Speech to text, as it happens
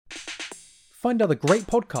Find other great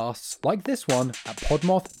podcasts like this one at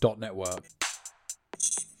podmoth.network.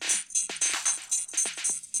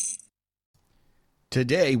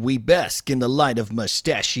 Today, we bask in the light of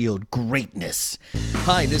mustachioed greatness.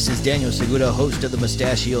 Hi, this is Daniel Segura, host of the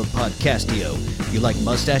Mustachioed Podcastio. You like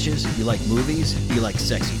mustaches? You like movies? You like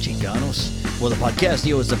sexy Chicanos? Well, the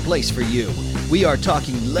Podcastio is the place for you. We are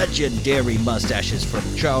talking legendary mustaches from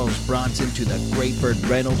Charles Bronson to the Great Burt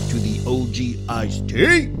Reynolds to the OG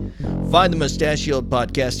Ice-T. Find the Mustachioed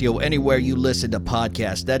Podcastio anywhere you listen to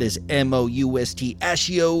podcasts. That is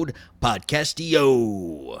M-O-U-S-T-Ashioed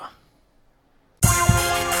Podcastio.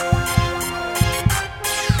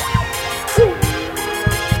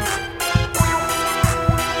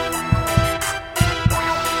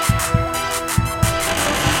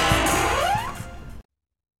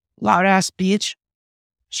 Loud ass bitch.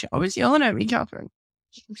 She always yelling at me, Catherine.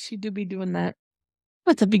 She do be doing that.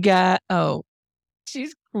 What's up, you guy? Oh,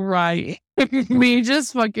 She's crying. Me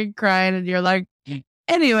just fucking crying, and you're like,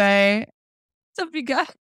 anyway, what's up, you guys?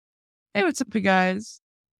 Hey, what's up, you guys?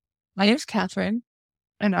 my name's Catherine,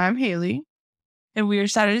 And I'm Haley, and we are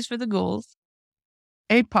Saturdays for the Ghouls.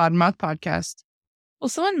 a Podmouth podcast. Will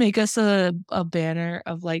someone make us a banner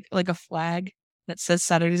of like a flag that says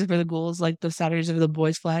Saturdays for the Ghouls, like the Saturdays for the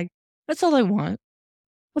Boys flag? That's all I want.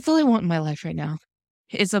 That's all I want in my life right now.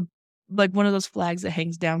 It's like one of those flags that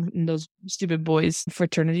hangs down in those stupid boys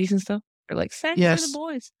fraternities and stuff. Or like Saturdays for Yes. the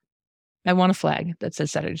Boys. I want a flag that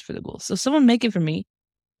says Saturdays for the Ghouls. So someone make it for me,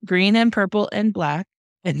 green and purple and black,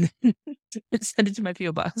 and send it to my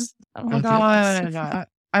PO box. I don't Oh have my PO box. God.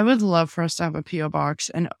 I would love for us to have a P.O. box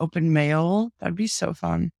and open mail. That'd be so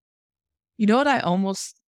fun. You know what I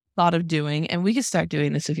almost thought of doing, and we could start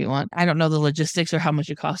doing this if you want. I don't know the logistics or how much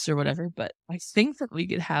it costs or whatever, but I think that we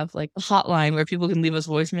could have like a hotline where people can leave us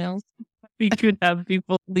voicemails. We could have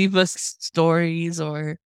people leave us stories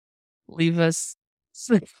or leave us,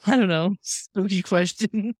 I don't know, spooky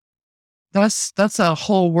question, That's a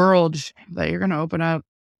whole world that you're gonna open up.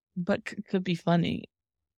 but could be funny.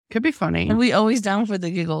 Could be funny. And we always down for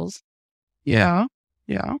the giggles. Yeah.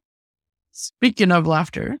 Speaking of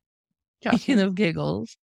laughter, Speaking of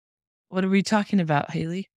giggles, what are we talking about,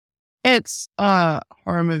 Haley? it's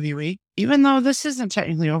horror movie week. Even though this isn't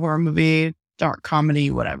technically a horror movie, dark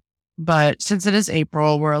comedy, whatever. But since it is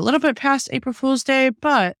April, we're a little bit past April Fool's Day,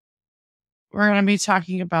 but we're going to be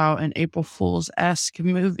talking about an April Fool's-esque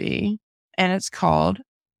movie, and it's called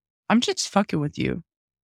I'm Just Fucking With You.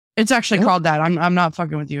 It's actually What? called that. I'm not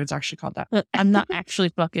fucking with you. It's actually called that. I'm not actually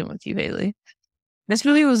fucking with you, Haley. This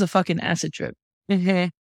movie was a fucking acid trip.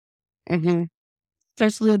 Mm-hmm.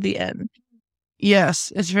 Especially at the end.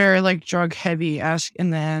 Yes, it's very like drug heavy-esque,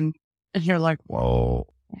 and then and you're like, whoa.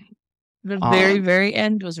 The Aw. very, very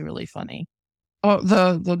end was really funny. Oh,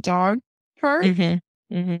 the dog part? I've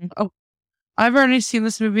already seen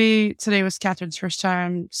this movie. Today was Catherine's first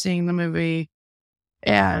time seeing the movie.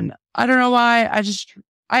 And I don't know why.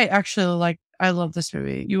 I love this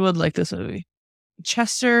movie. You would like this movie.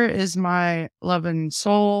 Chester is my love and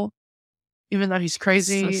soul, even though he's He's a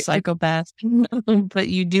crazy. psychopath. But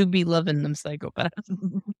you do be loving them psychopaths.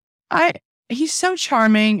 He's so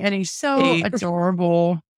charming and he's so Hey.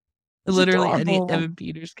 adorable. He's Literally any adorable. Evan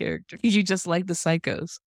Peters character. You just like the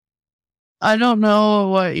psychos. I don't know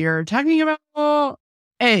what you're talking about.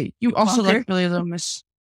 Hey, you also Walker? like Billy Loomis.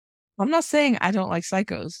 I'm not saying I don't like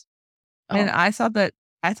psychos. And Oh. I thought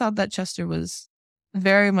that Chester was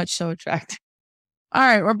very much so attractive. All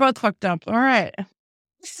right, we're both fucked up. All right.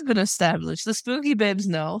 This has been established. The spooky babes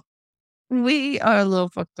know. We are a little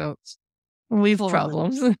fucked up. We have Full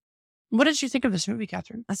problems. What did you think of this movie,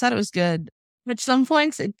 Catherine? I thought it was good. At some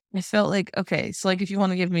points, I felt like, okay, so like if you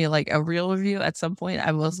want to give me like a real review, at some point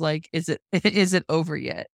I was like, is it over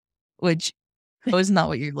yet? Which was not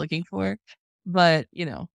what you're looking for. But,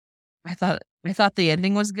 I thought the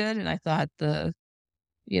ending was good, and I thought the,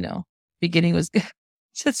 beginning was good.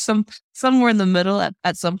 Just somewhere in the middle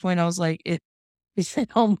at some point I was like, is it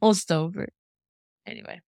almost over?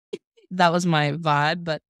 Anyway, that was my vibe,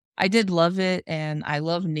 but I did love it, and I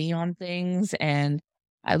love neon things, and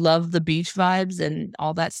I love the beach vibes and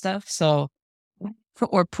all that stuff. So,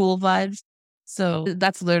 or pool vibes. So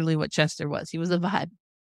that's literally what Chester was. He was a vibe.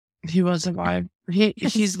 He was a vibe.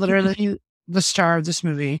 He's literally the star of this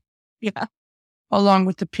movie, Yeah. along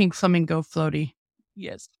with the pink flamingo floaty.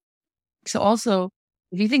 Yes. So also,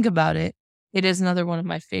 if you think about it, it is another one of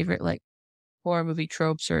my favorite like horror movie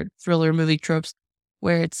tropes or thriller movie tropes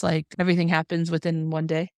where it's like everything happens within one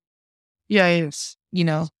day. Yeah, he is.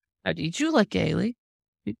 Did you like Haley?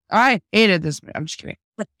 I hated this movie. I'm just kidding.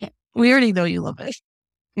 We already know you love it.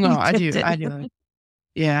 No, You I do. did. I do.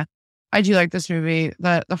 Yeah. I do like this movie.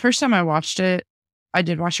 The first time I watched it, I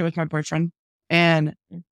did watch it with my boyfriend, and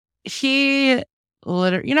he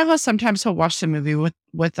literally, you know how sometimes he'll watch the movie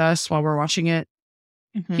with us while we're watching it.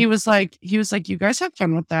 Mhm. He was like, you guys have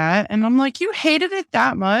fun with that, and I'm like, you hated it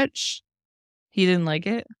that much? He didn't like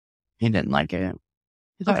it. He didn't like it.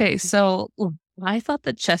 He thought- Okay, so I thought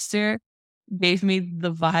that Chester gave me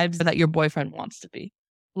the vibes that your boyfriend wants to be.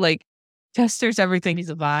 Like, Chester's everything. He's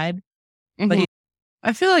a vibe. But Mhm.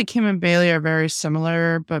 I feel like him and Bailey are very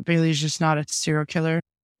similar, but Bailey's just not a serial killer.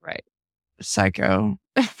 Right. Psycho.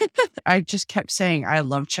 I just kept saying I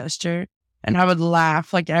love Chester, and I would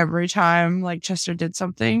laugh like every time like Chester did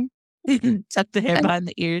something. Tuck the hair behind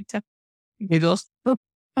the ear. Giggles.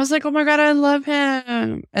 I was like, oh my God, I love him.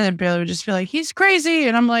 And then Bailey would just be like, he's crazy.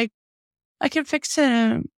 And I'm like, I can fix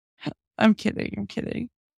him. I'm kidding. Okay,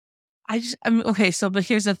 but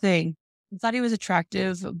here's the thing. I thought he was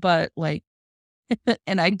attractive, but like,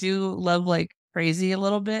 and I do love like crazy a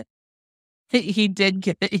little bit. He did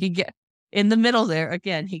get in the middle there.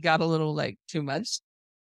 Again, he got a little like too much.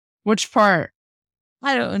 Which part?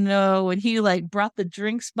 I don't know. When he like brought the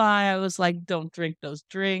drinks by, I was like, don't drink those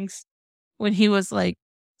drinks. When he was like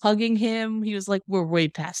hugging him, he was like, we're way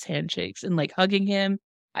past handshakes, and like hugging him.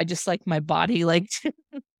 I just like my body like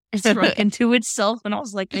shrunk into itself. And I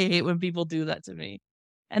was like, I hate when people do that to me.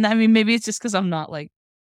 And I mean, maybe it's just because I'm not like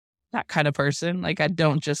that kind of person. Like, I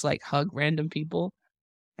don't just like hug random people.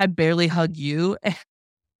 I barely hug you.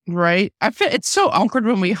 Right? I feel it's so awkward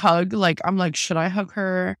when we hug. Like, I'm like, should I hug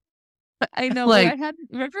her? I know. Like-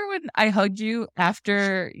 Remember when I hugged you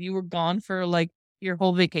after you were gone for like your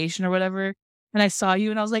whole vacation or whatever? And I saw you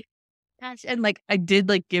and I was like, gosh, and like I did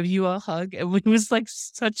like give you a hug. And it was like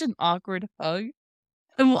such an awkward hug.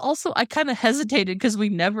 And also, I kind of hesitated because we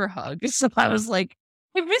never hug. So I was like,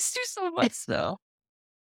 I missed you so much though.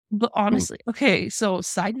 But honestly, okay, so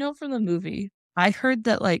side note from the movie, I heard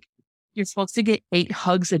that like you're supposed to get 8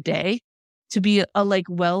 hugs a day to be a like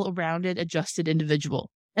well-rounded, adjusted individual.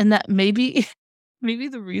 And that maybe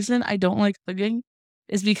the reason I don't like hugging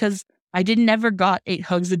is because I never got 8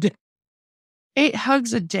 hugs a day. 8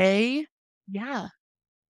 hugs a day? Yeah.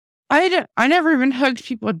 I never even hugged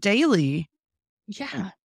people daily. Yeah.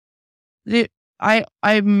 I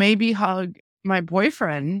maybe hug my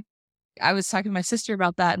boyfriend. I was talking to my sister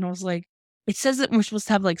about that and I was like, it says that we're supposed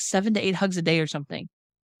to have like 7 to 8 hugs a day or something.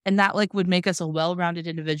 And that like would make us a well-rounded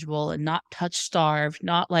individual and not touch starved,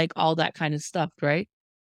 not like all that kind of stuff, right?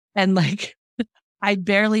 And like I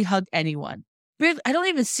barely hug anyone. I don't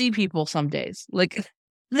even see people some days. Like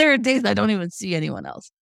there are days I don't even see anyone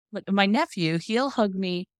else. Like my nephew, he'll hug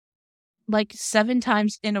me like 7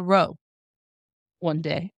 times in a row one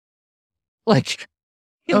day. Like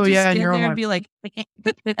he'll Oh, just yeah, and stand you're all there and like- be like,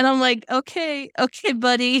 and I'm like, okay,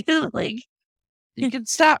 buddy. Like You can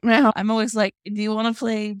stop now. I'm always like, do you want to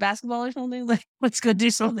play basketball or something? Like, let's go do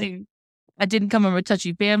something. I didn't come from a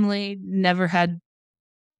touchy family, never had,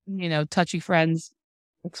 touchy friends,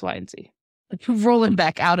 X, Y, and Z. Like, rolling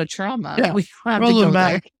back out of trauma. Yeah, We don't have to rolling go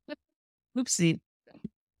back. there. Oopsie.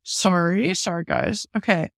 Sorry, guys.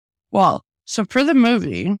 Okay. Well, so for the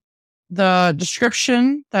movie, the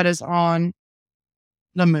description that is on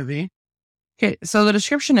the movie. Okay, so the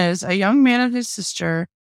description is a young man and his sister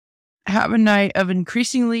have a night of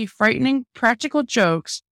increasingly frightening practical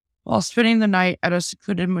jokes while spending the night at a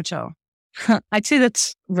secluded motel. I'd say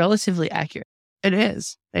that's relatively accurate. It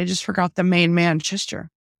is. They just forgot the main man, Chester.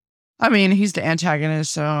 I mean, he's the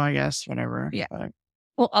antagonist, so I guess whatever. Yeah. But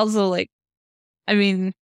Well, also, like, I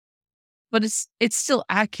mean, but it's still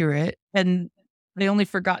accurate, and they only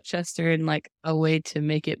forgot Chester in like a way to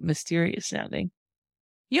make it mysterious sounding.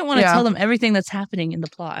 You don't want to Yeah. tell them everything that's happening in the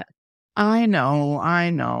plot. I know.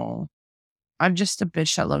 I'm just a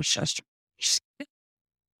bitch that loves Chester.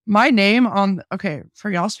 My name for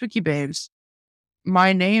y'all spooky babes,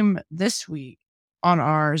 my name this week on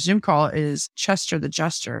our Zoom call is Chester the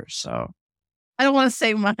Jester. So I don't want to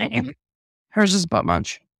say my name. hers is Butt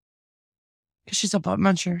Munch. Because she's a butt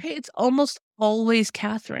muncher. Hey, it's almost always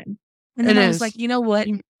Catherine. And It then I was is. like, you know what?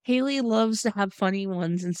 Haley loves to have funny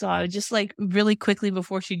ones. And so I was just like, really quickly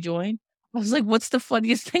before she joined, I was like, what's the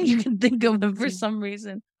funniest thing you can think of? And for some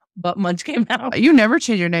reason, Butt Munch came out. You never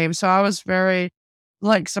change your name. So I was very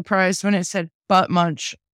surprised when it said Butt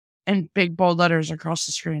Munch in big bold letters across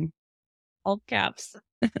the screen. All caps.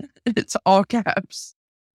 It's all caps.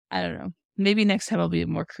 I don't know. Maybe next time I'll be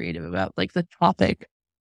more creative about like the topic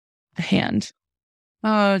at hand.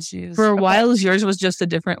 Oh, jeez. For a while, yours was just a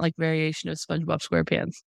different like variation of SpongeBob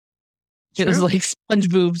SquarePants. It was True. like sponge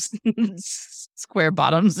boobs, square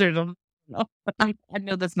bottoms, or something. No, I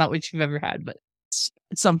know that's not what you've ever had, but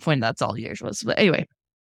at some point that's all yours was. But anyway,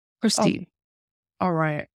 Christine. All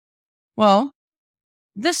right. Well,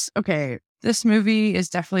 this movie is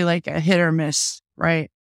definitely like a hit or miss, right?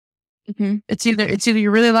 Mm-hmm. It's either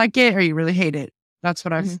you really like it or you really hate it. That's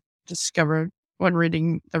what I've Mhm. discovered when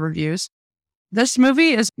reading the reviews. This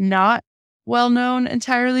movie is not well known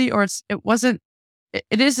entirely, or it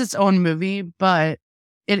is its own movie, but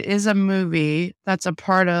it is a movie that's a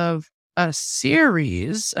part of a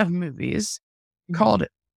series of movies called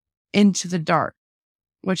Into the Dark,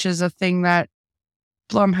 which is a thing that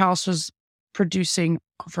Blumhouse was producing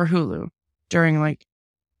for Hulu during like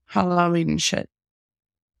Halloween and shit.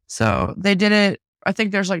 So they did it. I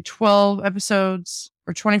think there's like 12 episodes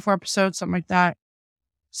or 24 episodes, something like that.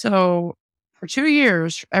 So for 2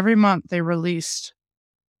 years, every month they released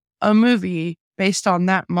a movie based on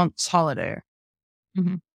that month's holiday.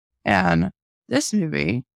 Mhm. And this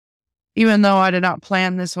movie, even though I did not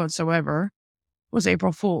plan this whatsoever, was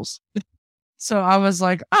April Fool's. So I was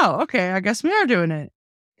like, oh, okay, I guess we are doing it.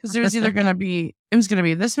 Because it was going to be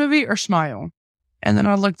this movie or Smile. And then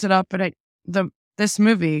I looked it up and this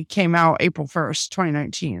movie came out April 1st,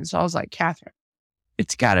 2019. So I was like, Catherine,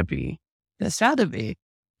 it's got to be. It's got to be.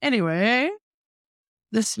 Anyway,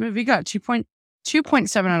 this movie got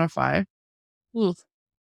 2.7 out of 5. Ooh.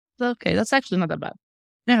 Okay, that's actually not that bad.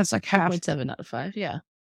 Yeah, it's like half. 0.7 out of 5. Yeah.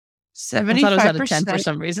 75%. I thought it was out of 10 for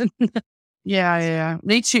some reason. Yeah.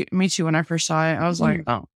 Me too. When I first saw it, I was like,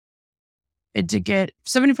 oh. It did get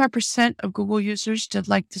 75% of Google users did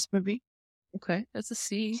like this movie. Okay, that's a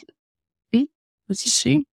C. What's a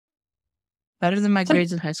C? Better than my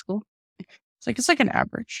grades in high school. It's like an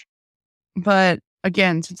average. But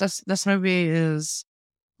again, since this movie is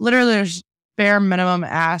literally there's bare minimum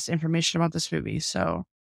ass information about this movie, so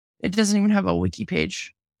it doesn't even have a wiki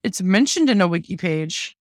page. It's mentioned in a wiki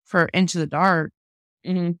page for Into the Dark,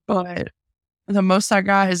 but the most I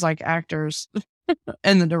got is like actors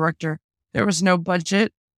and the director. There was no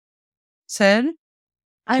budget said.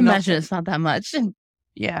 I imagine it's not that much.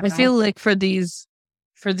 Yeah. I feel like for the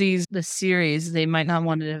series, they might not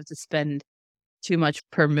want to have to spend too much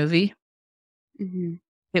per movie. Mm-hmm.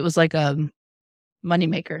 It was like a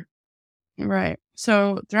moneymaker. Right.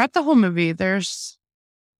 So throughout the whole movie, there's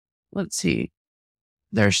 3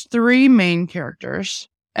 main characters,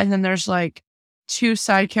 and then there's like 2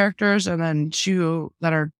 side characters, and then 2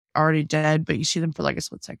 that are already dead, but you see them for like a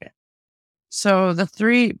split second. So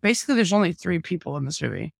basically there's only 3 people in this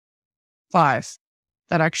movie. 5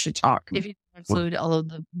 that actually talk. If you include all of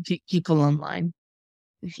the people online.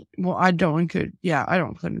 Well, I don't include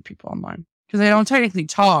the people online because they don't technically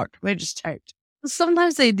talk. They just typed.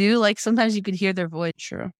 Sometimes they do. Like sometimes you could hear their voice.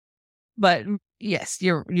 True. But yes,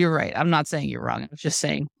 you're right. I'm not saying you're wrong. I'm just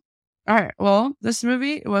saying. All right. Well, this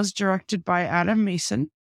movie was directed by Adam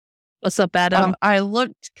Mason. What's up, Adam? I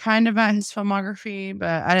looked kind of at his filmography,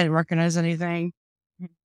 but I didn't recognize anything.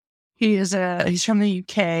 He's from the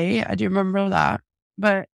UK. I do remember that.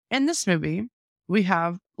 But in this movie, we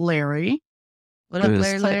have Larry. What up,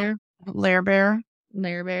 Larry? Lair Bear.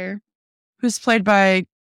 Lair Bear. Who's played by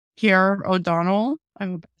Keir O'Donnell. I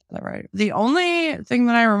hope I got that right. The only thing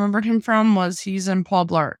that I remembered him from was he's in Paul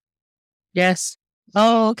Blart. Yes.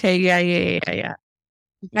 Oh, okay. Yeah.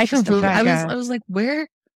 I was like, where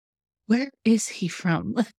is he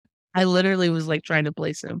from? I literally was like trying to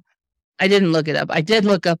place him. I didn't look it up. I did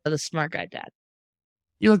look up the Smart Guy dad.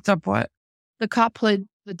 You looked up what? The cop played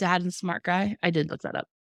the dad in Smart Guy. I did look that up.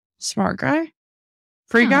 Smart Guy?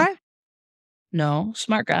 Free Guy? No,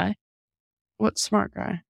 Smart Guy. What Smart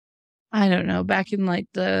Guy? I don't know. Back in like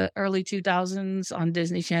the early 2000s on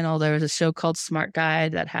Disney Channel, there was a show called Smart Guy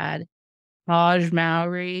that had Taj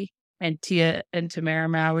Mowry and Tia and Tamara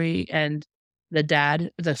Mowry and the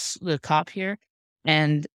dad, the cop here.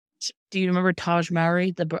 And do you remember Taj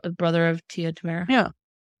Mowry, the brother of Tia Tamara? Yeah.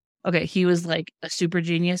 Okay, he was like a super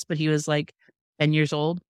genius, but he was like 10 years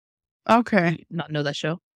old. Okay. Do you not know that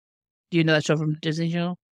show? Do you know that show from Disney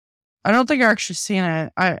Channel? I don't think I've actually seen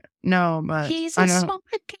it. No, but he's a smart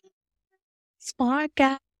guy. Smart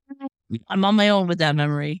guy. I'm on my own with that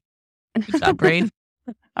memory. That brain.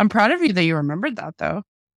 I'm proud of you that you remembered that, though.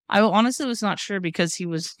 I honestly was not sure because he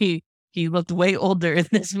looked way older in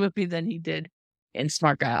this movie than he did in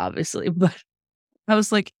Smart Guy, obviously. But I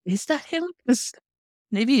was like, is that him?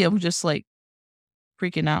 Maybe I'm just like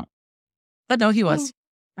freaking out. But no, he was.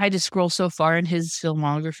 I had to scroll so far in his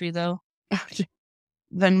filmography, though.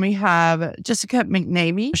 Then we have Jessica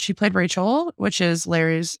McNamee. She played Rachel, which is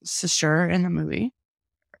Larry's sister in the movie.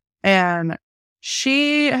 And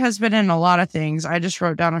she has been in a lot of things. I just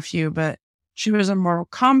wrote down a few, but she was in Mortal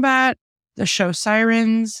Kombat, the show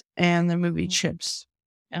Sirens, and the movie Chips.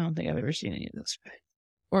 I don't think I've ever seen any of those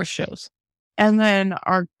or shows. And then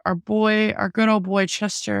our good old boy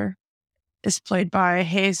Chester is played by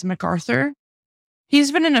Hayes MacArthur.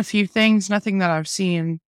 He's been in a few things, nothing that I've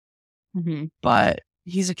seen, but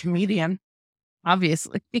he's a comedian.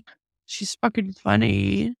 Obviously. She's fucking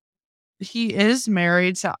funny. He is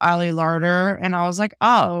married to Ali Larder, and I was like,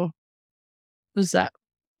 oh. Who's that?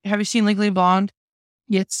 Have you seen Legally Blonde?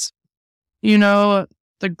 Yes. You know,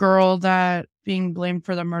 the girl that being blamed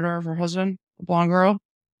for the murder of her husband? The blonde girl?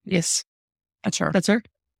 Yes. That's her. That's her?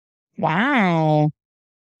 Wow.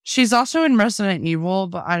 She's also in Resident Evil,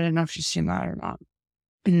 but I didn't know if she's seen that or not.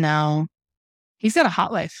 No. He's got a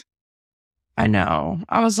hot life. I know.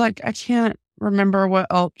 I was like, I can't remember what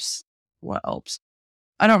else.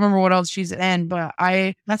 I don't remember what else she's in, but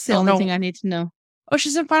that's the only thing I need to know. Oh,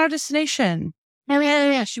 she's in Final Destination.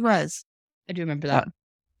 Yeah, she was. I do remember that.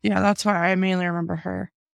 Yeah, that's why I mainly remember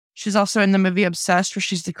her. She's also in the movie Obsessed, where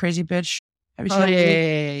she's the crazy bitch. Have you seen that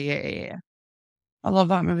movie? Yeah. I love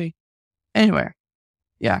that movie. Anyway,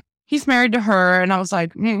 yeah. He's married to her, and I was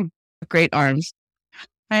like, great arms.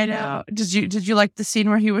 I know. Did you like the scene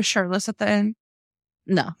where he was shirtless at the end?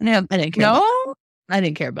 No. Yeah, I didn't care. No? I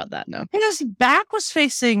didn't care about that, no. And his back was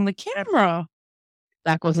facing the camera.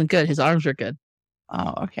 Back wasn't good. His arms were good.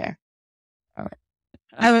 Oh, okay. All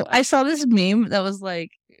right. I saw this meme that was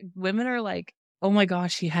like, women are like, oh my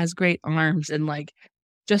gosh, he has great arms. And like,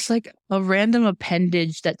 just like a random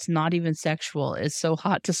appendage that's not even sexual is so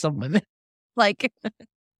hot to some women. Like,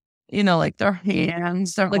 you know, like their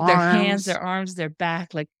hands, their like arms. Their hands, their arms, their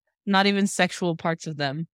back, like not even sexual parts of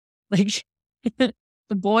them. Like the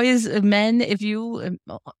boys, men, if you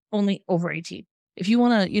only over 18, if you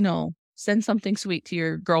want to, send something sweet to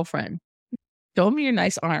your girlfriend, show them your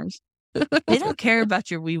nice arms. They don't care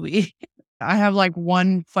about your wee-wee. I have like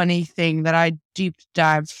one funny thing that I deep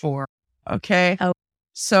dived for. Okay. Oh.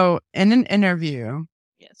 So in an interview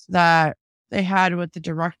Yes. that they had with the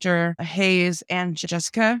director, Hayes and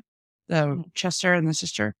Jessica, the Chester and the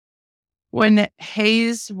sister, when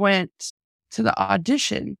Hayes went to the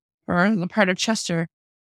audition for the part of Chester,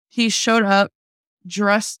 he showed up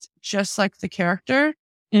dressed just like the character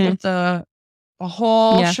with the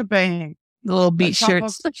whole shebang. The little beat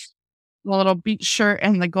shirts. The little beat shirt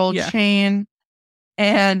and the gold chain.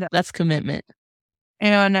 And that's commitment.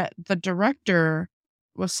 And the director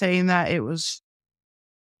was saying that it was,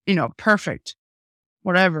 perfect,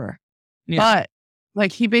 whatever. Yeah. But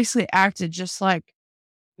like he basically acted just like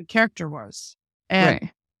the character was.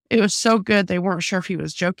 And it was so good they weren't sure if he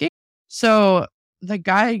was joking. So the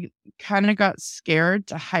guy kind of got scared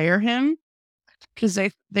to hire him because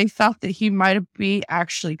they thought that he might be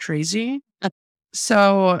actually crazy.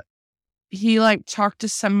 So he like talked to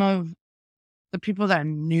some of the people that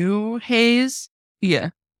knew Hayes. Yeah.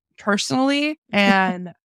 Personally.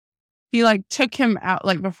 And he like took him out,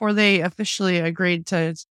 like before they officially agreed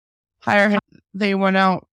to hire him, they went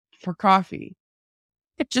out for coffee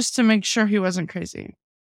just to make sure he wasn't crazy.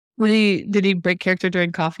 Did he break character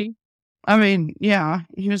during coffee? I mean, yeah,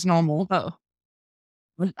 he was normal. Oh.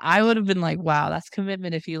 I would have been like, wow, that's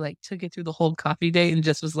commitment if you like took it through the whole coffee date and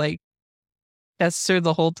just was like, Chester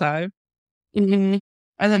the whole time. Mm-hmm.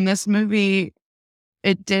 And then this movie,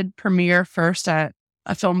 it did premiere first at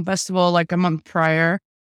a film festival like a month prior.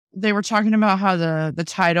 They were talking about how the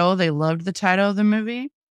title, they loved the title of the movie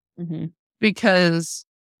because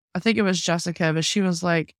I think it was Jessica, but she was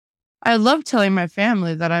like, I love telling my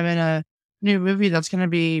family that I'm in a new movie that's going to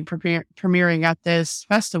be premiering at this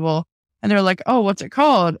festival. And they're like, oh, what's it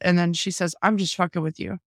called? And then she says, I'm just fucking with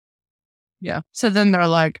you. Yeah. So then they're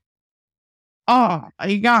like, oh,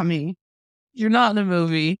 you got me. You're not in a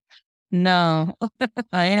movie. No,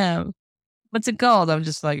 I am. What's it called? I'm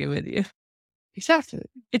just fucking with you. Exactly.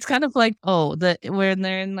 It's kind of like, when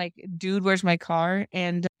they're in like Dude, Where's My Car?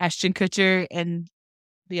 And Ashton Kutcher and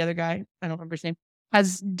the other guy, I don't remember his name,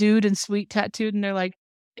 has Dude and Sweet tattooed. And they're like,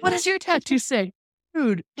 what does your tattoo say?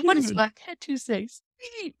 Dude, what does my tattoo say?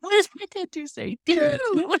 Sweet, what does my tattoo say? Dude,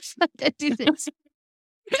 what does my tattoo say?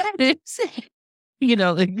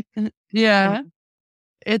 Like, yeah.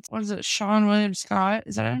 What is it? Sean William Scott?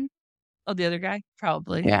 Is that him? Oh, the other guy?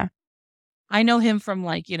 Probably. Yeah. I know him from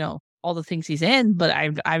like, all the things he's in, but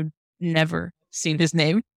I've never seen his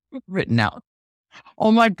name written out.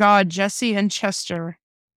 Oh my God, Jessie and Chester.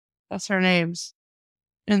 That's their names.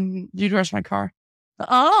 And Dude, Where's My Car?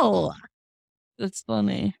 Oh, that's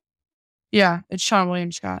funny. Yeah, it's Sean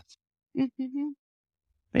William Scott. But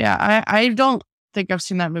yeah, I don't think I've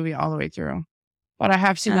seen that movie all the way through, but I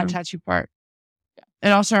have seen that tattoo part. It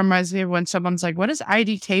also reminds me of when someone's like, what does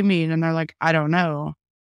IDK mean? And they're like, I don't know.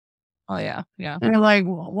 Oh, yeah. Yeah. And they're like,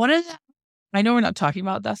 well, what is that? I know we're not talking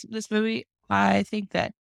about this movie. I think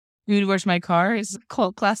that Dude, Where's My Car? It's a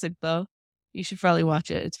cult classic, though. You should probably watch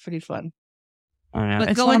it. It's pretty fun. But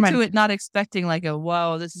It's go one of into my- it not expecting like a,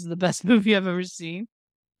 wow, this is the best movie I've ever seen.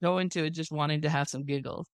 Go into it just wanting to have some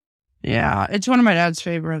giggles. Yeah, it's one of my dad's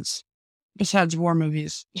favorites. Besides war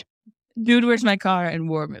movies. Dude, Where's My Car? And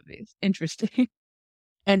war movies. Interesting.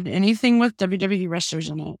 And anything with WWE wrestlers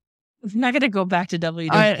in it. I'm not going to go back to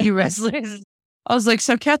WWE wrestlers. I was like,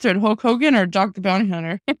 so Catherine, Hulk Hogan or Dog the Bounty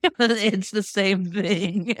Hunter? It's the same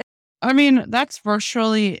thing. I mean, that's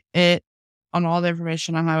virtually it on all the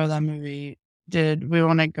information I have of that movie. Did we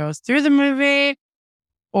want to go through the movie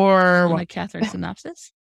or Want what? a Catherine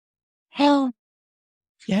synopsis? Hell,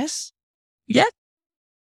 yes. Yes.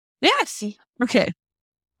 Yes. Okay.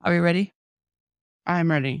 Are we ready? I'm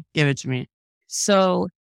ready. Give it to me. So,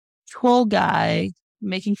 troll guy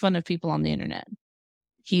making fun of people on the internet.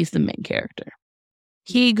 He's the main character.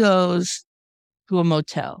 He goes to a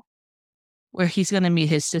motel where he's going to meet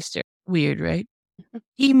his sister. Weird, right?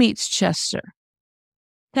 He meets Chester.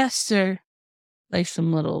 Chester plays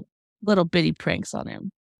some little bitty pranks on him,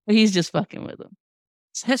 but he's just fucking with him.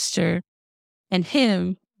 Chester and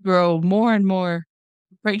him grow more and more,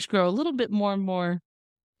 pranks grow a little bit more and more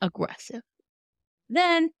aggressive.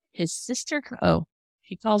 Then his sister,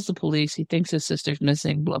 he calls the police. He thinks his sister's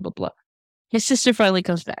missing, blah, blah, blah. His sister finally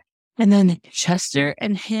comes back. And then Chester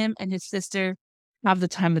and him and his sister have the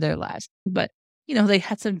time of their lives. But, they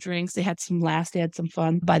had some drinks. They had some laughs. They had some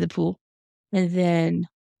fun by the pool. And then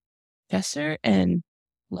Chester and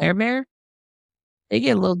Lair Bear, they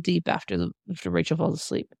get a little deep after Rachel falls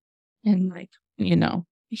asleep. And,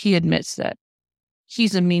 he admits that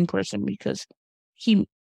he's a mean person because he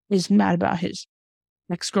is mad about his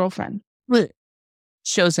ex-girlfriend.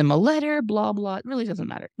 Shows him a letter, blah, blah. It really doesn't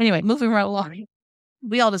matter. Anyway, moving right along.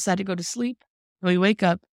 We all decide to go to sleep. And we wake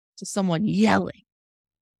up to someone yelling.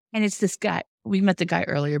 And it's this guy. We met the guy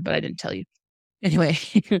earlier, but I didn't tell you. Anyway,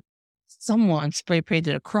 someone spray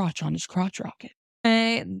painted a crotch on his crotch rocket.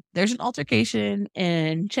 And there's an altercation,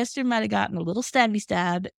 and Chester might have gotten a little stabby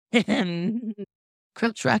stab, and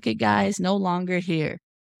crotch rocket guy is no longer here.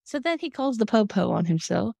 So then he calls the po-po on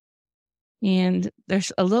himself. And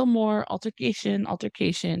there's a little more altercation.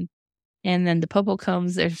 And then the popo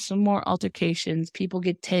comes. There's some more altercations. People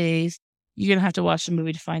get tased. You're going to have to watch the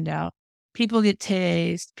movie to find out. People get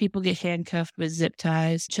tased. People get handcuffed with zip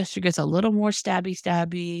ties. Chester gets a little more stabby,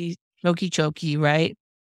 choky, right?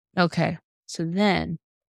 Okay. So then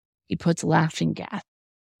he puts laughing gas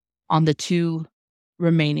on the two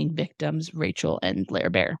remaining victims, Rachel and Lair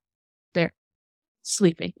Bear. They're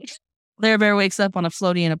sleeping. Lair Bear wakes up on a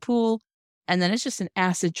floaty in a pool. And then it's just an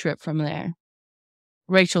acid trip from there.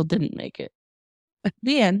 Rachel didn't make it.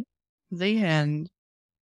 The end. The end.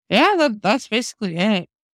 Yeah, that's basically it.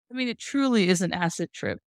 I mean, it truly is an acid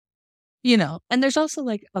trip. And there's also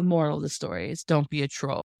like a moral of the story is don't be a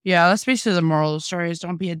troll. Yeah, that's basically the moral of the story is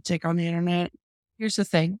don't be a dick on the internet. Here's the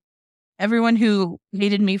thing. Everyone who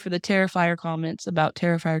hated me for the Terrifier comments about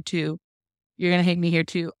Terrifier 2, you're going to hate me here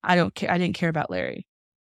too. I don't care. I didn't care about Larry.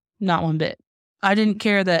 Not one bit. I didn't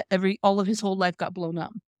care that all of his whole life got blown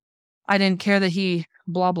up. I didn't care that he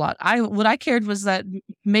blah, blah. What I cared was that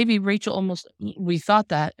maybe Rachel we thought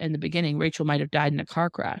that in the beginning, Rachel might have died in a car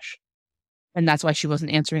crash. And that's why she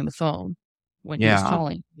wasn't answering the phone when he was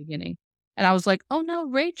calling at the beginning. And I was like, oh no,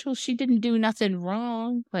 Rachel, she didn't do nothing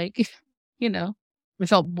wrong. Like, I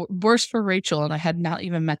felt worse for Rachel and I had not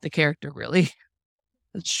even met the character really.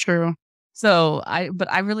 That's true. So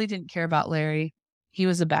but I really didn't care about Larry. He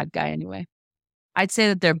was a bad guy anyway. I'd say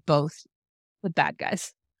that they're both the bad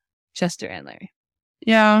guys, Chester and Larry.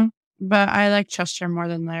 Yeah, but I like Chester more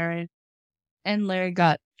than Larry. And Larry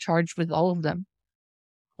got charged with all of them.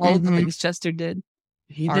 All of the things Chester did.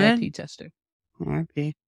 He R.I.P. did? Chester.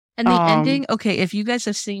 R.I.P. And the ending, okay, if you guys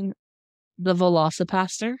have seen The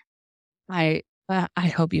Velocipaster, I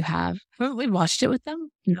hope you have. Haven't we watched it with them?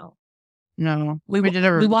 No. We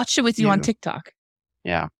watched it with you on TikTok.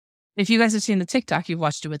 Yeah. If you guys have seen the TikTok, you've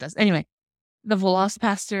watched it with us. Anyway, The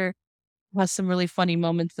Velocipaster has some really funny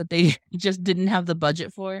moments that they just didn't have the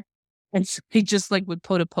budget for. And so they just would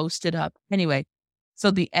put a post-it up. Anyway,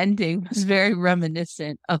 so the ending was very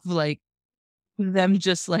reminiscent of them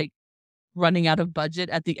just running out of budget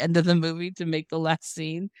at the end of the movie to make the last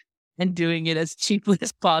scene and doing it as cheaply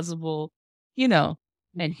as possible,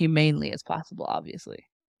 and humanely as possible, obviously,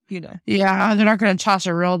 Yeah, they're not going to toss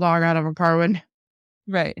a real dog out of a car window.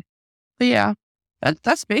 Right. But yeah,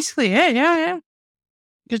 that's basically it. Yeah.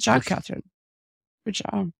 Good job, Catherine. Good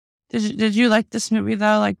job. Did you like this movie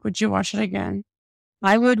though? Would you watch it again?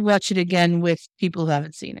 I would watch it again with people who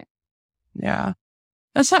haven't seen it. Yeah.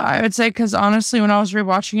 That's how I would say, because honestly, when I was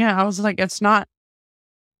rewatching it, I was like, it's not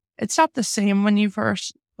it's not the same when you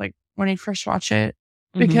first watch it,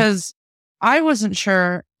 Mhm. because I wasn't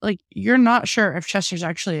sure, like, you're not sure if Chester's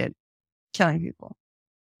actually killing people.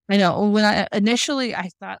 I know. When I initially, I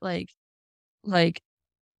thought like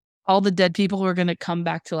all the dead people were gonna come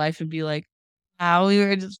back to life and be like, "How we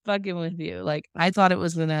were just fucking with you." Like I thought it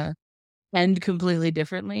was gonna end completely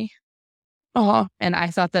differently, Uh-huh. and I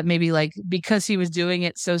thought that maybe like because he was doing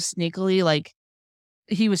it so sneakily, like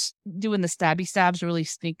he was doing the stabby stabs really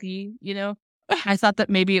sneaky, you know. I thought that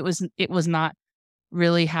maybe it was not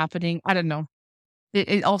really happening. I don't know.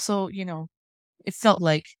 It also, you know, it felt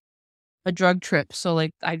like a drug trip. So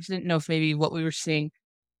like I just didn't know if maybe what we were seeing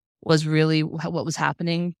was really what was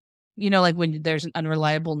happening. You know, like when there's an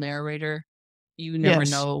unreliable narrator, you never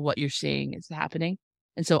Yes. know what you're seeing is happening.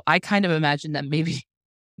 And so I kind of imagined that maybe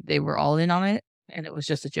they were all in on it and it was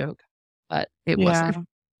just a joke, but it Yeah. wasn't.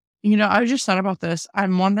 I just thought about this.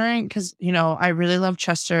 I'm wondering because, I really love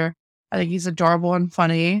Chester. I think he's adorable and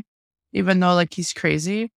funny, even though like he's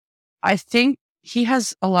crazy. I think he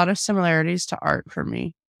has a lot of similarities to Art for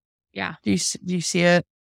me. Yeah. Do you see it?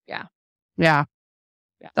 Yeah. Yeah.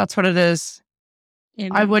 Yeah. That's what it is.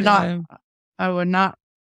 And I would not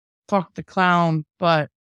fuck the clown, but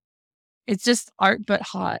it's just Art, but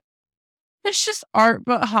hot. it's just Art,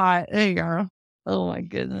 but hot. There you go. Oh my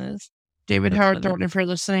goodness. David That's Howard funny. Thornton, if you're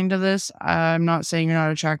listening to this, I'm not saying you're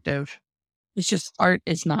not attractive. It's just Art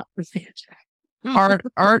is not really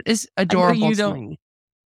attractive. Art is adorable you to don't- me.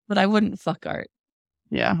 But I wouldn't fuck Art.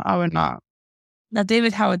 Yeah, I would not. Now,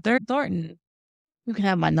 David Howard Thornton, you can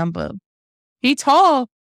have my number. He tall.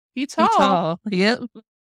 He He's tall. tall. Yep.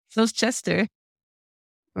 So's Chester.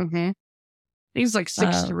 Mm-hmm. He's like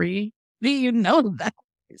 6'3". You know that.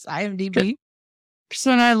 It's IMDb.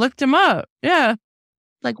 So when I looked him up, yeah.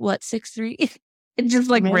 Like what, 6'3"? And just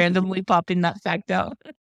like Maybe. randomly popping that fact out.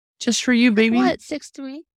 Just for you, baby. What,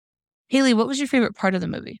 6'3"? Haley, what was your favorite part of the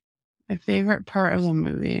movie? My favorite part of the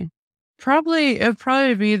movie. It'd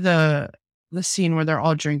probably be the scene where they're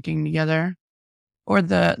all drinking together. Or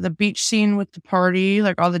the beach scene with the party,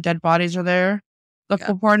 like all the dead bodies are there. The Yeah.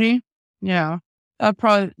 pool party. Yeah. It'd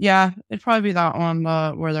probably be that one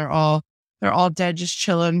where they're all dead, just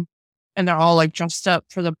chilling, and they're all like dressed up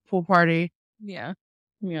for the pool party. Yeah.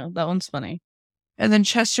 Yeah, that one's funny. And then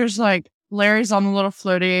Chester's like, Larry's on the little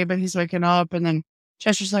floaty, but he's waking up, and then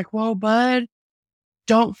Chester's like, "Whoa, bud,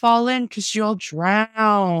 don't fall in because you'll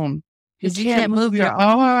drown. Because you can't move your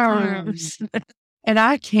arms, and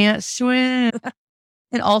I can't swim."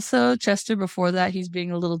 And also, Chester, before that, he's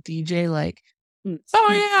being a little DJ, like,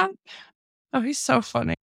 Oh yeah. Oh, he's so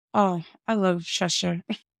funny. Oh, I love Chester.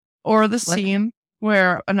 Or the scene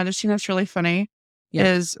where another scene that's really funny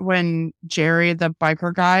is when Jerry, the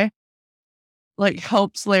biker guy, like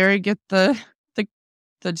helps Larry get the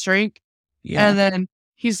drink. yeah. And then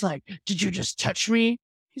he's like, "Did you just touch me?"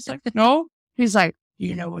 He's like, "No." He's like,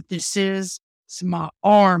 "You know what this is? It's my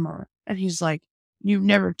armor." And he's like, "You've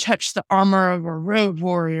never touched the armor of a road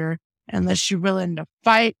warrior unless you're willing to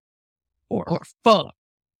fight or fuck."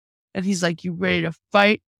 And he's like, "You ready to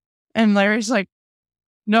fight?" And Larry's like,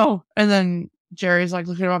 "No." And then Jerry's like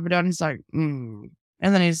looking him up and down. He's like, And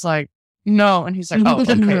then he's like, "No." And he's like, "Oh,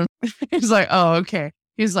 okay." He's like, "Oh, okay."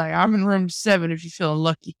 He's like, "I'm in room 7 if you feel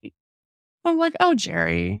lucky." I'm like, "Oh,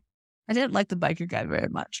 Jerry." I didn't like the biker guy very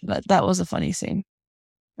much, but that was a funny scene.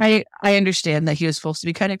 I understand that he was supposed to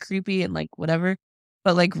be kind of creepy and like whatever,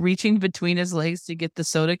 but like reaching between his legs to get the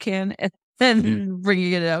soda can and then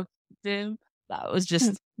bringing it up to him, that was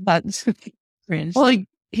just that's cringe. Well,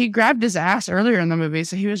 he grabbed his ass earlier in the movie,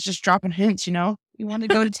 so he was just dropping hints, you want to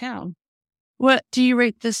go to town. What do you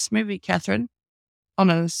rate this movie, Catherine? On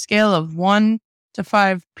a scale of 1 to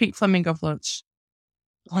 5 pink flamingo floats.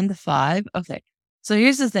 1 to 5? Okay. So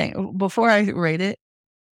here's the thing. Before I rate it,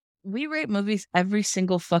 we rate movies every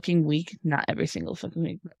single fucking week. Not every single fucking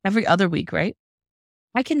week. But every other week, right?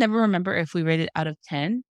 I can never remember if we rated out of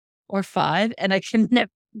 10 or 5, and I can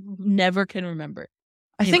never can remember.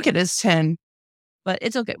 I think it is 10. But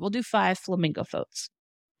it's okay. We'll do 5 flamingo floats.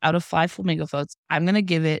 Out of 5 flamingo floats, I'm gonna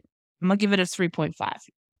give it a 3.5.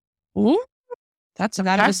 Ooh, that's So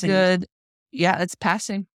that was passing. good. Yeah, it's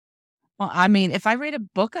passing. Well, I mean, if I rate a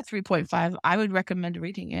book a 3.5, I would recommend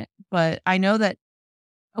reading it. But I know that.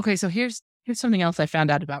 Okay, so here's something else I found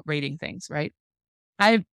out about rating things. Right,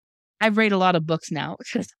 I rate a lot of books now.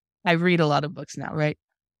 I read a lot of books now. Right,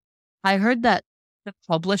 I heard that the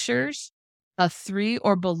publishers, a 3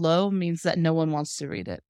 or below means that no one wants to read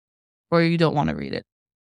it, or you don't want to read it.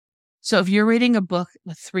 So if you're reading a book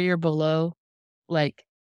a 3 or below, like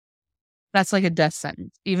that's like a death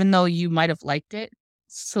sentence, even though you might have liked it.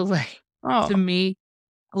 So like. Oh, To me,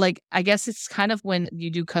 like, I guess it's kind of when you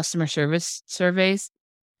do customer service surveys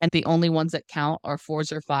and the only ones that count are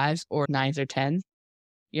 4s or 5s or 9s or 10s.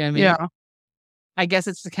 You know what I mean? Yeah. I guess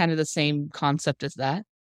it's kind of the same concept as that.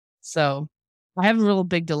 So I have a real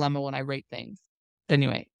big dilemma when I rate things.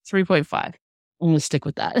 Anyway, 3.5. I'm going to stick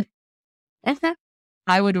with that.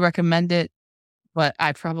 I would recommend it, but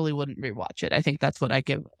I probably wouldn't rewatch it. I think that's what I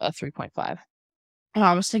give a 3.5. Oh,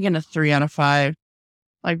 I was thinking a 3 out of 5.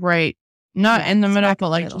 Like, right. Not in the middle, smack in but the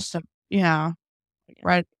like middle. just,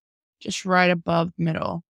 right. Just right above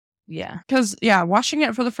middle. Yeah. Because, watching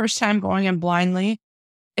it for the first time, going in blindly,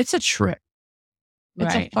 it's a trip.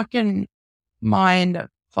 It's Right. a fucking mind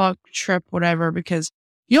fuck trip, whatever, because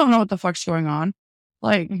you don't know what the fuck's going on.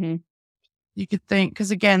 Like, hmm you could think,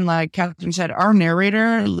 because again, like Catherine said, our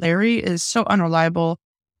narrator, Larry, is so unreliable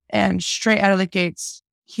and straight out of the gates,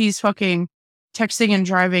 he's fucking texting and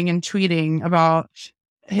driving and tweeting about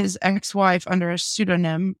his ex-wife under a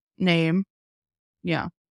pseudonym name. Yeah.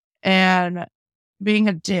 And being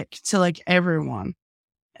a dick to like everyone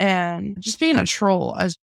and just being a troll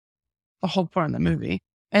as the whole point of the movie.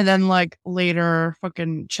 And then like later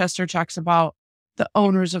fucking Chester talks about the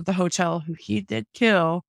owners of the hotel who he did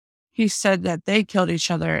kill. He said that they killed each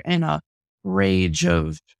other in a rage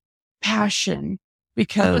of passion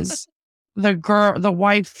because the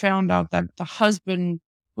wife found out that the husband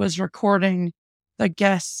was recording the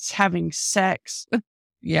guests having sex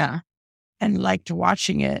Yeah. and liked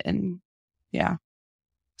watching it. And yeah.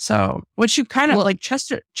 So, which you kind of like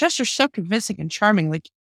Chester's so convincing and charming. Like,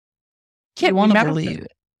 You can't be want to mad at believe that.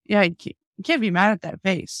 it. Yeah, you can't be mad at that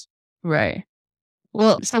face. Right.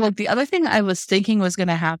 Well, so like the other thing I was thinking was going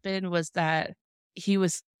to happen was that he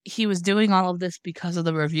was doing all of this because of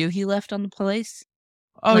the review he left on the place.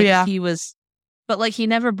 Oh Like, yeah. but like he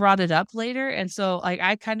never brought it up later, and so like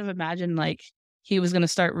I kind of imagined like he was going to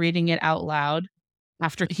start reading it out loud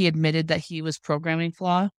after he admitted that he was programming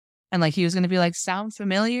flaw, and like he was going to be like, sound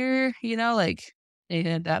familiar, like,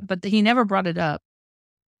 and but he never brought it up.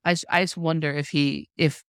 I just wonder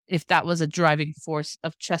if that was a driving force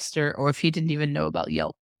of Chester, or if he didn't even know about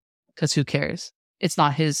Yelp, because who cares? It's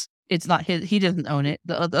not his. He doesn't own it.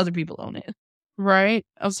 The other people own it. Right.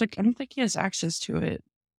 I was like, I don't think he has access to it.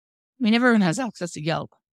 I mean, everyone has access to Yelp.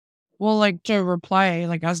 Well, like to reply,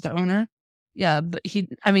 like as the owner. Yeah, but he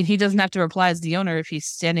doesn't have to reply as the owner if he's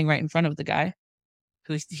standing right in front of the guy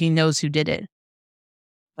who he knows who did it.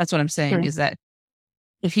 That's what I'm saying, Sure. is that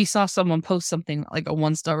if he saw someone post something like a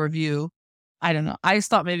 1-star review, I don't know. I just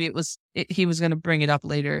thought maybe he was going to bring it up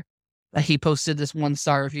later, that he posted this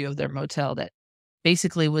 1-star review of their motel that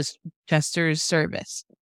basically was Chester's service.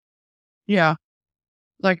 Yeah.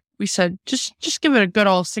 Like we said, just give it a good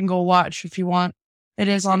old single watch if you want. It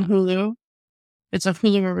is on Yeah. Hulu. It's a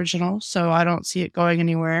Hulu original, so I don't see it going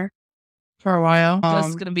anywhere for a while.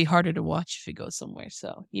 It's going to be harder to watch if it goes somewhere,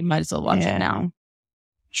 so you might as well watch it now.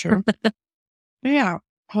 Sure. But yeah.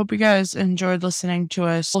 Hope you guys enjoyed listening to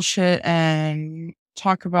us bullshit and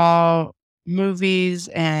talk about movies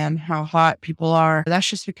and how hot people are. That's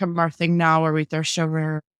just become our thing now, where we thirst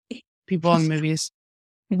over people in movies.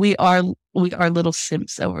 We are little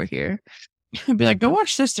simps over here. I'd be like, go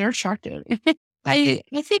watch this. They're attractive. I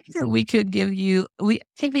think that we can give you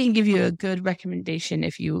a good recommendation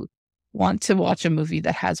if you want to watch a movie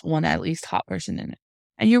that has one at least hot person in it.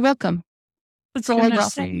 And you're welcome. That's all I Can I got for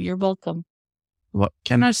say- you. You're welcome. What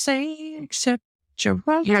can I say except you're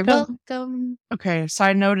welcome? You're welcome. Okay,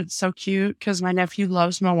 side note, it's so cute because my nephew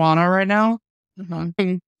loves Moana right now.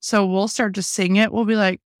 And so we'll start to sing it. We'll be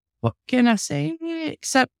like, what can I say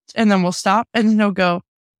except, and then we'll stop and then he'll go,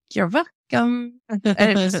 you're welcome. And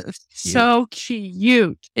it's so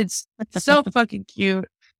cute. It's so fucking cute.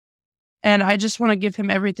 And I just want to give him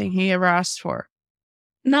everything he ever asked for.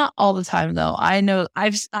 Not all the time though. I know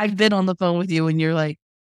I've been on the phone with you when you're like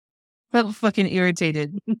fucking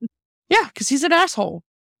irritated. Yeah, because he's an asshole.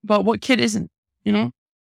 But what kid isn't, you know?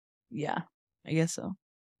 Yeah, I guess so.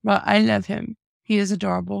 But I love him. He is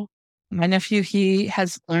adorable. My nephew, he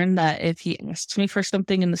has learned that if he asks me for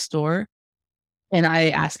something in the store and I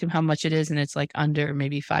ask him how much it is and it's like under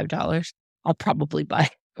maybe $5, I'll probably buy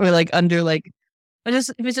it. Or like under like, if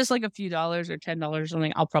it's just like a few dollars or $10 or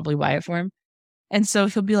something, I'll probably buy it for him. And so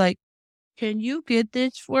he'll be like, can you get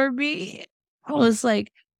this for me? I was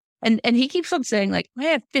like, and he keeps on saying like, I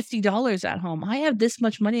have $50 at home. I have this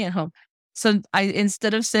much money at home. So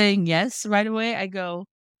instead of saying yes right away, I go,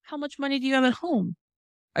 how much money do you have at home?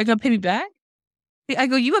 Are you going to pay me back? I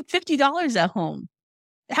go, you have $50 at home.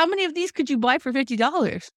 How many of these could you buy for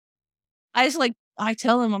 $50? I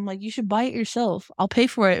tell him, I'm like, you should buy it yourself. I'll pay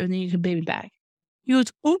for it and then you can pay me back. He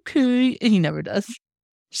goes, okay. And he never does.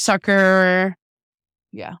 Sucker.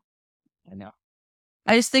 Yeah, I know.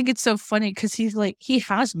 I just think it's so funny because he's like, he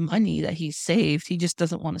has money that he's saved. He just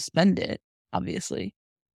doesn't want to spend it, obviously.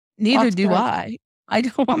 Neither That's do right. I. I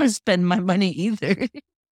don't want to spend my money either.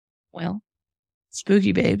 Well,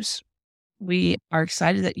 spooky babes, we are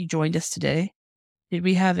excited that you joined us today. Did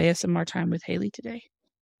we have ASMR time with Haley today?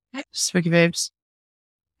 Spooky babes,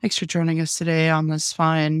 thanks for joining us today on this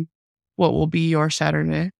fine, what will be your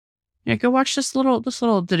Saturday. Yeah, go watch this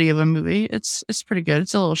little ditty of a movie. It's pretty good.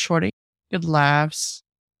 It's a little shorty. Good laughs,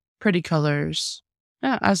 pretty colors.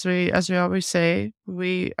 Yeah, as we always say,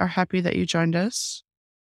 we are happy that you joined us.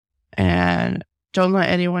 And don't let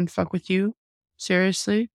anyone fuck with you.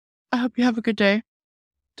 Seriously. I hope you have a good day.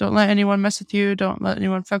 Don't let anyone mess with you. Don't let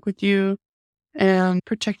anyone fuck with you. And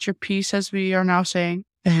protect your peace, as we are now saying.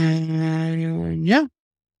 And yeah,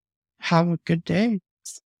 have a good day.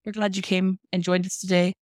 We're glad you came and joined us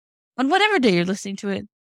today on whatever day you're listening to it.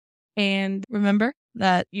 And remember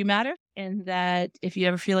that you matter, and that if you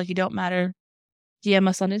ever feel like you don't matter, DM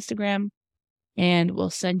us on Instagram and we'll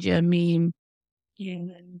send you a meme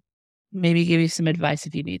and maybe give you some advice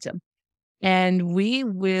if you need some. And we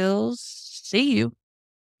will see you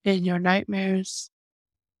In your nightmares.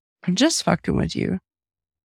 I'm just fucking with you.